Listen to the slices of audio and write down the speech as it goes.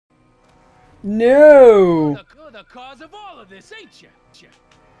No! You're the cause of all of this, ain't you?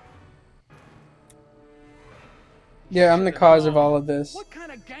 Yeah, I'm the cause of all of this. What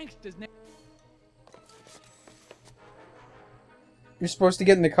kind of gangsters name? You're supposed to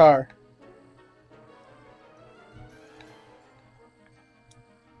get in the car.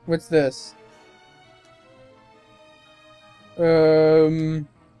 What's this? How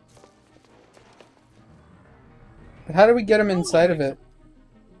do we get him inside of it?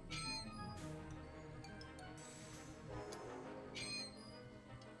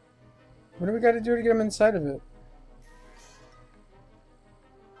 What do we gotta do to get him inside of it?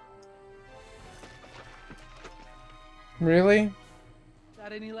 Really?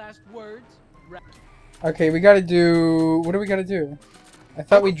 Got any last words? Okay, we gotta do... What do we gotta do? I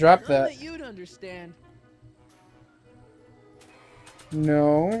thought we dropped that. That you'd understand.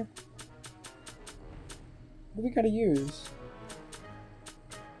 No. What do we gotta use?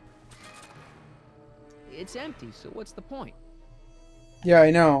 It's empty, so what's the point? Yeah,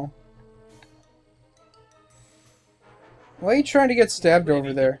 I know. Why are you trying to get stabbed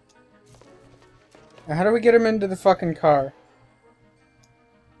over there? How do we get him into the fucking car?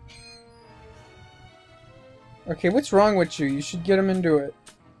 Okay, what's wrong with you? You should get him into it.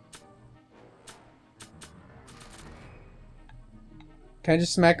 Can I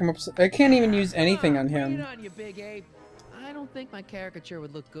just smack him up? I can't even use anything on him. Bring it on, you big ape. I don't think my caricature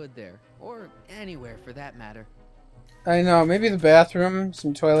would look good there. Or anywhere, for that matter. I know. Maybe the bathroom.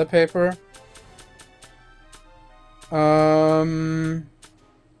 Some toilet paper.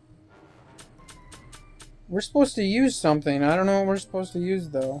 We're supposed to use something. I don't know what we're supposed to use,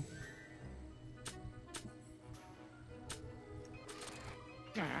 though.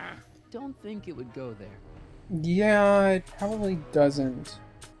 Don't think it would go there. Yeah, it probably doesn't.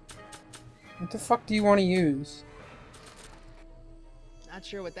 What the fuck do you want to use? Not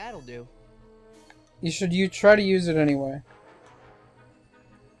sure what that'll do. You try to use it anyway.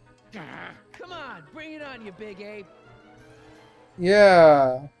 Come on, bring it on, you big ape.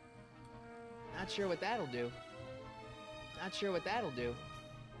 Yeah. Not sure what that'll do. Not sure what that'll do.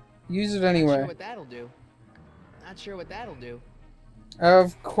 Use it Not anyway. sure what that'll do. Not sure what that'll do.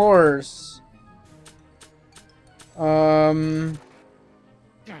 Of course. Come on.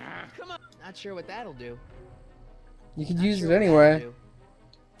 Not sure what that'll do. You could Not use sure it what anyway. that'll do.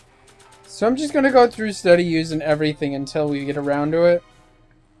 So I'm just gonna go through steady using everything until we get around to it.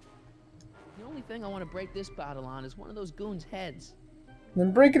 The only thing I want to break this bottle on is one of those goons' heads.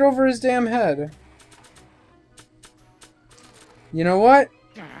 Then break it over his damn head. You know what?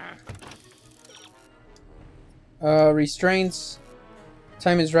 Restraints.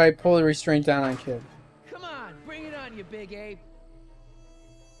 Time is right. Pull the restraint down on kid. Come on, bring it on, you big ape.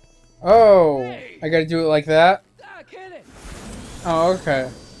 Oh, Hey! I gotta do it like that? Doc, hit it. Oh, okay.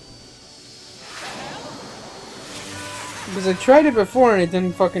 Because I tried it before and it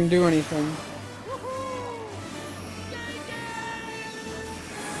didn't fucking do anything.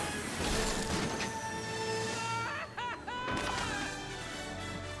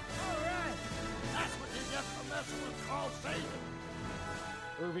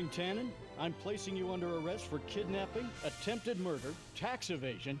 Tannen, I'm placing you under arrest for kidnapping, attempted murder, tax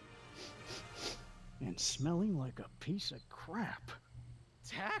evasion, and smelling like a piece of crap.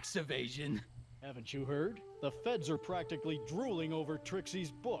 Tax evasion? Haven't you heard? The feds are practically drooling over Trixie's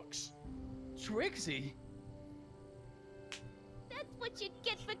books. Trixie? That's what you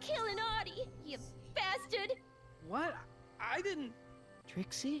get for killing Artie, you bastard! What? I didn't...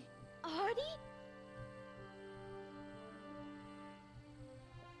 Trixie? Artie?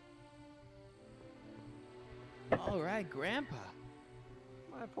 All right, Grandpa.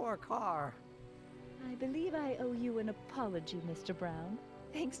 My poor car. I believe I owe you an apology, Mr. Brown.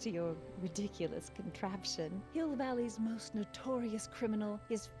 Thanks to your ridiculous contraption, Hill Valley's most notorious criminal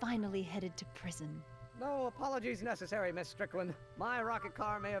is finally headed to prison. No apologies necessary, Miss Strickland. My rocket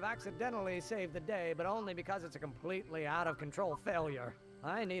car may have accidentally saved the day, but only because it's a completely out-of-control failure.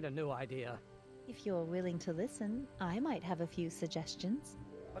 I need a new idea. If you're willing to listen, I might have a few suggestions.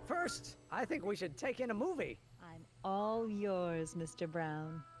 But first, I think we should take in a movie. I'm all yours, Mr.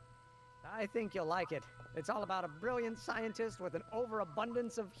 Brown. I think you'll like it. It's all about a brilliant scientist with an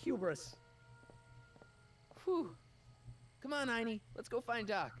overabundance of hubris. Whew. Come on, Einie. Let's go find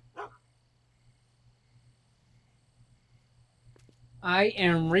Doc. I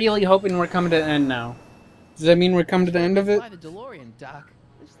am really hoping we're coming to the end now. Does that mean we're coming to the end of it? Fly the DeLorean, Doc.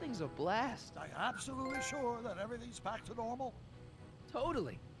 This thing's a blast. Are you absolutely sure that everything's back to normal?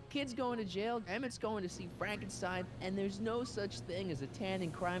 Totally. Kid's going to jail, Emmett's going to see Frankenstein, and there's no such thing as a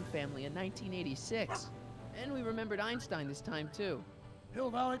Tannen crime family in 1986. And we remembered Einstein this time, too. Hill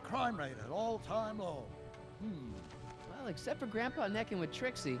Valley crime rate at all-time low. Well, except for Grandpa necking with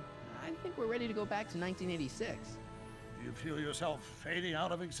Trixie, I think we're ready to go back to 1986. Do you feel yourself fading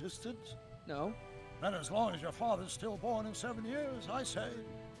out of existence? No? Then as long as your father's still born in 7 years, I say,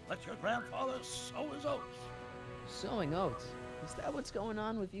 let your grandfather sow his oats. Sowing oats. Is that what's going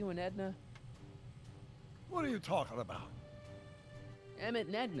on with you and Edna? What are you talking about? Emmett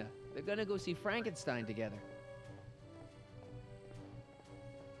and Edna. They're gonna go see Frankenstein together.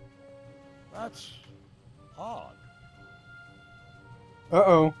 That's odd.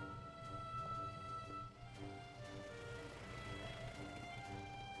 Uh-oh.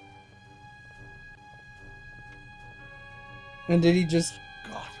 And did he just...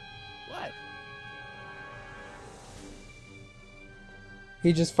 God. What?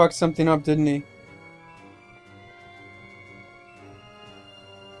 He just fucked something up, didn't he?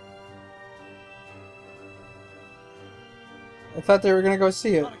 I thought they were gonna go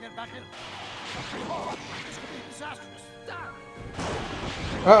see it. Gotta get back in. Oh, this could be disastrous.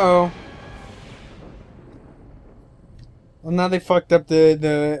 Uh-oh. Well, now they fucked up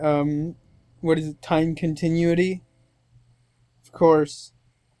the what is it, time continuity? Of course.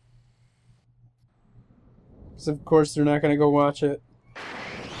 Because of course they're not gonna go watch it.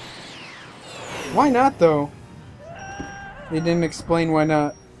 Why not, though? They didn't explain why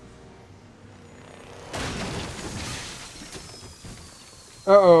not.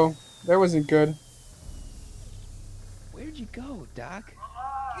 Uh-oh. That wasn't good. Where'd you go, Doc?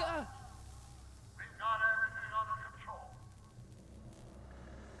 Gah! We've got everything under control.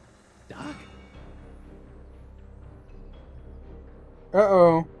 Doc?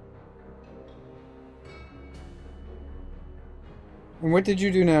 Uh-oh. And what did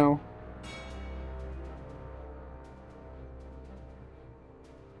you do now?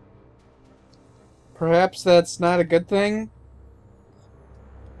 Perhaps that's not a good thing?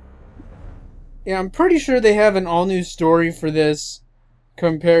 Yeah, I'm pretty sure they have an all-new story for this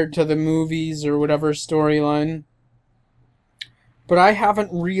compared to the movies or whatever storyline. But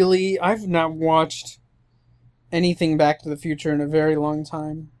I've not watched anything Back to the Future in a very long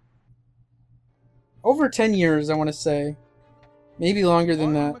time. Over 10 years, I want to say. Maybe longer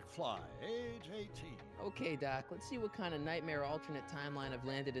than that. McFly, age 18. Okay, Doc, let's see what kind of nightmare alternate timeline I've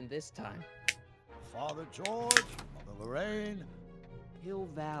landed in this time. Father George, Mother Lorraine. Hill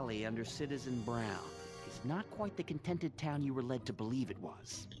Valley under Citizen Brown is not quite the contented town you were led to believe it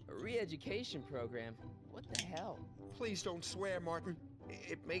was. A re-education program? What the hell? Please don't swear, Martin.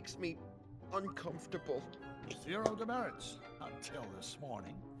 It makes me uncomfortable. Zero demerits until this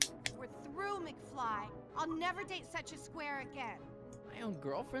morning. We're through, McFly. I'll never date such a square again. My own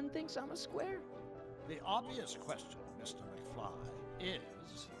girlfriend thinks I'm a square? The obvious question, Mr. McFly,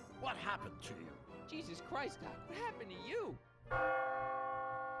 is what happened to you? Jesus Christ, Doc, what happened to you?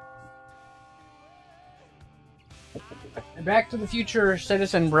 Back to the Future,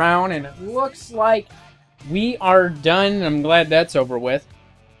 Citizen Brown, and it looks like we are done. I'm glad that's over with.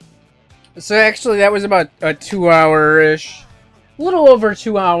 So actually, that was about a 2-hour-ish, a little over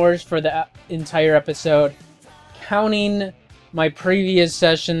 2 hours for the entire episode, counting my previous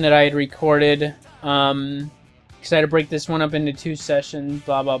session that I had recorded, because I had to break this one up into 2 sessions,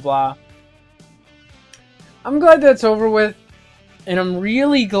 blah, blah, blah. I'm glad that's over with. And I'm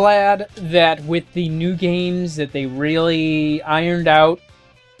really glad that with the new games that they really ironed out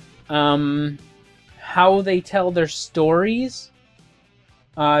how they tell their stories.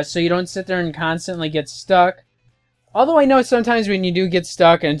 So you don't sit there and constantly get stuck. Although I know sometimes when you do get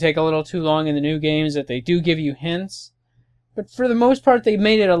stuck and take a little too long in the new games that they do give you hints. But for the most part they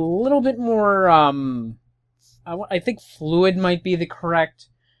made it a little bit more, I think fluid might be the correct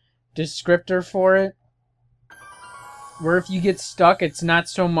descriptor for it. Where if you get stuck, it's not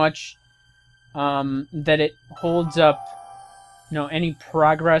so much that it holds up, any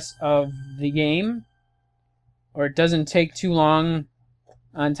progress of the game, or it doesn't take too long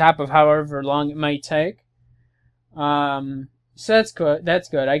on top of however long it might take. So that's good. That's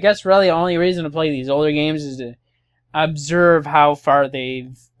good. I guess really the only reason to play these older games is to observe how far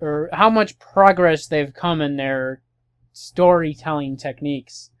or how much progress they've come in their storytelling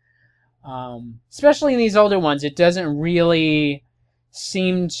techniques. Especially in these older ones, it doesn't really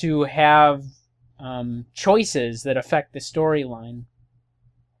seem to have choices that affect the storyline.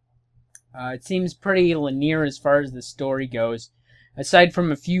 It seems pretty linear as far as the story goes, aside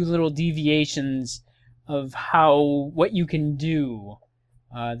from a few little deviations of what you can do.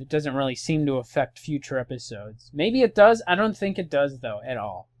 That doesn't really seem to affect future episodes. Maybe it does. I don't think it does, though, at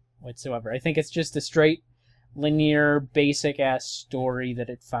all, whatsoever. I think it's just a straight, linear, basic-ass story that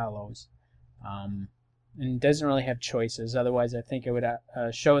it follows. and doesn't really have choices. Otherwise, I think it would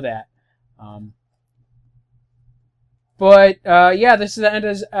show that. But yeah, this is the end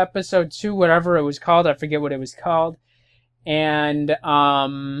of episode 2, whatever it was called. I forget what it was called. And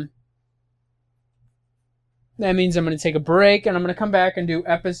that means I'm going to take a break, and I'm going to come back and do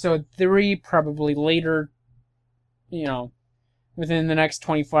episode 3 probably later, you know, within the next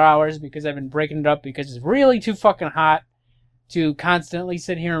 24 hours, because I've been breaking it up because it's really too fucking hot to constantly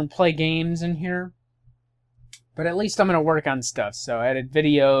sit here and play games in here. But at least I'm going to work on stuff, so edit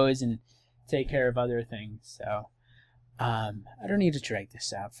videos and take care of other things. So I don't need to drag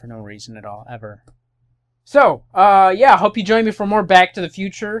this out for no reason at all, ever. So, yeah, I hope you join me for more Back to the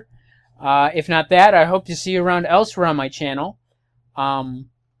Future. If not that, I hope to see you around elsewhere on my channel.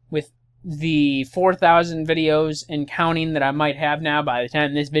 With the 4,000 videos and counting that I might have now by the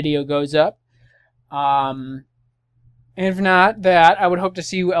time this video goes up. If not that, I would hope to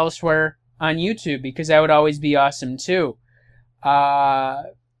see you elsewhere on YouTube, because that would always be awesome too. And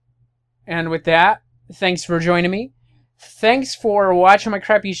with that, thanks for joining me. Thanks for watching my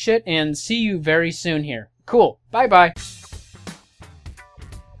crappy shit, and see you very soon here. Cool. Bye-bye.